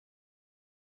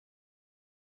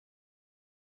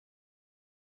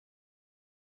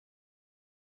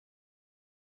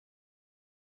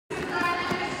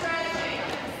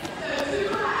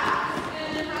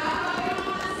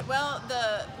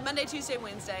Monday, Tuesday,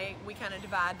 Wednesday, we kind of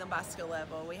divide them by skill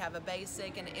level. We have a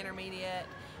basic, an intermediate,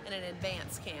 and an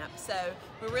advanced camp. So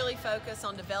we really focus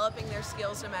on developing their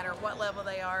skills no matter what level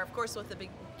they are. Of course, with the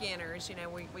beginners, you know,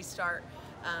 we start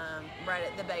right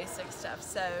at the basic stuff.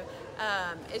 So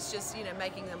it's just, you know,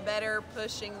 making them better,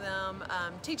 pushing them,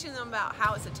 teaching them about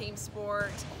how it's a team sport.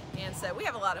 And so we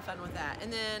have a lot of fun with that.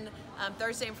 And then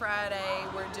Thursday and Friday,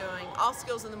 we're doing all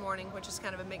skills in the morning, which is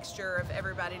kind of a mixture of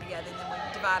everybody together. And then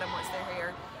we divide them once they're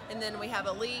here. And then we have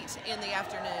elite in the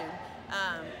afternoon,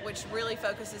 which really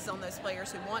focuses on those players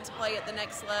who want to play at the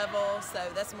next level. So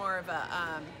that's more of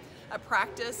a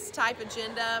practice type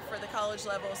agenda for the college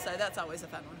level. So that's always a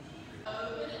fun one.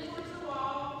 Open it towards the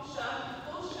wall,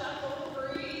 shuffle, shuffle,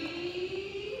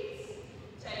 freeze.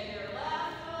 Take your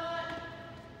left foot,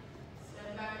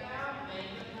 step back out, make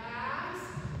the pass.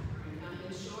 Come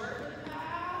in short with the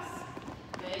pass,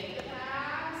 make the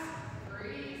pass,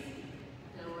 freeze.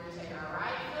 Then we're going to take our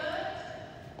right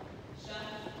foot,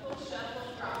 shuffle,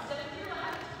 shuffle, drop step with your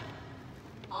left.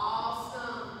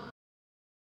 Awesome.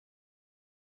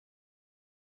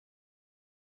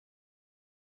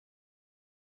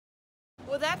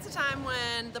 Well, that's a time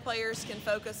when the players can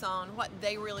focus on what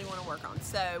they really want to work on.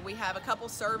 So we have a couple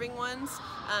serving ones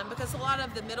because a lot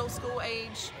of the middle school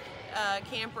age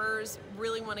campers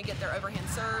really want to get their overhand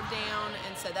serve down,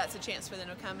 and so that's a chance for them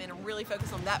to come in and really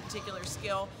focus on that particular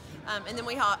skill. And then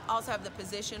we also have the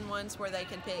position ones where they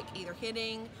can pick either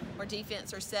hitting or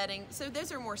defense or setting. So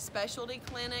those are more specialty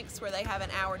clinics where they have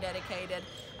an hour dedicated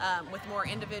with more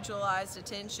individualized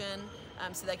attention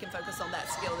so they can focus on that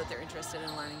skill that they're interested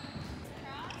in learning.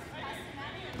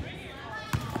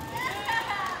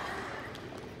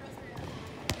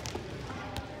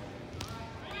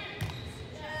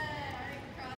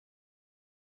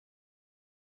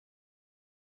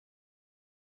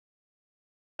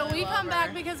 We come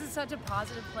back because it's such a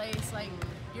positive place. Like,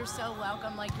 you're so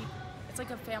welcome. Like, it's like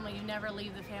a family. You never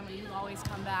leave the family. You always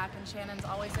come back, and Shannon's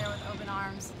always there with open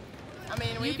arms. I mean,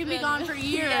 you can be gone for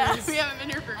years. Yeah, we haven't been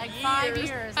here for like years. 5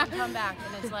 years and come back,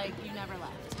 and it's like you never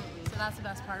left. So that's the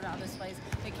best part about this place.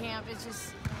 The camp is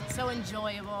just so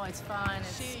enjoyable. It's fun.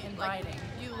 It's inviting.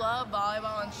 Like, you love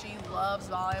volleyball, and she loves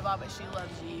volleyball, but she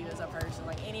loves you as a person.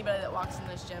 Like, anybody that walks in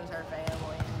this gym is her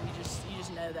family, and you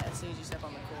just know that as soon as you step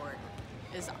on the court.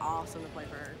 It's awesome to play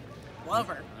for her. Love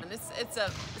her. And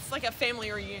it's like a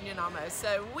family reunion almost.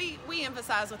 So we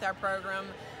emphasize with our program,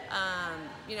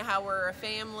 you know, how we're a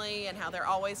family and how they're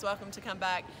always welcome to come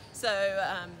back.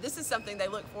 So this is something they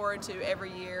look forward to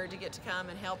every year, to get to come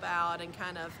and help out and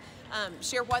kind of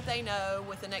share what they know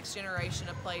with the next generation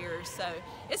of players. So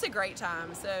it's a great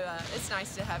time. So it's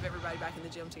nice to have everybody back in the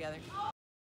gym together.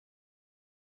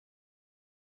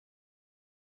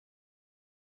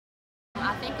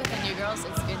 I think with the new girls,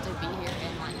 it's good to be here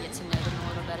and like get to know them a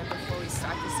little better before we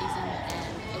start the season,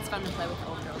 and it's fun to play with the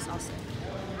old girls also.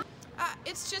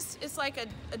 It's like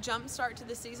a jump start to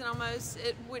the season almost.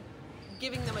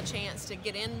 Giving them a chance to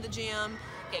get in the gym,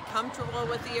 get comfortable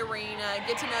with the arena,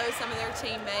 get to know some of their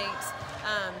teammates.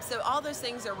 So all those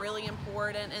things are really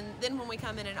important. And then when we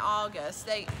come in August,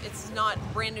 it's not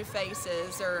brand new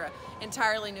faces or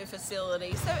entirely new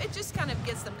facility. So it just kind of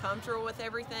gets them comfortable with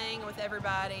everything, with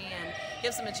everybody, and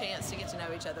gives them a chance to get to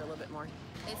know each other a little bit more.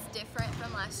 It's different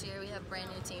from last year. We have a brand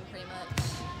new team pretty much.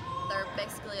 They're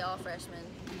basically all freshmen.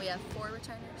 We have 4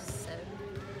 returners, so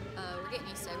we're getting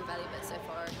used to everybody, but so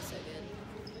far, so good.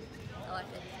 I like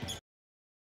it.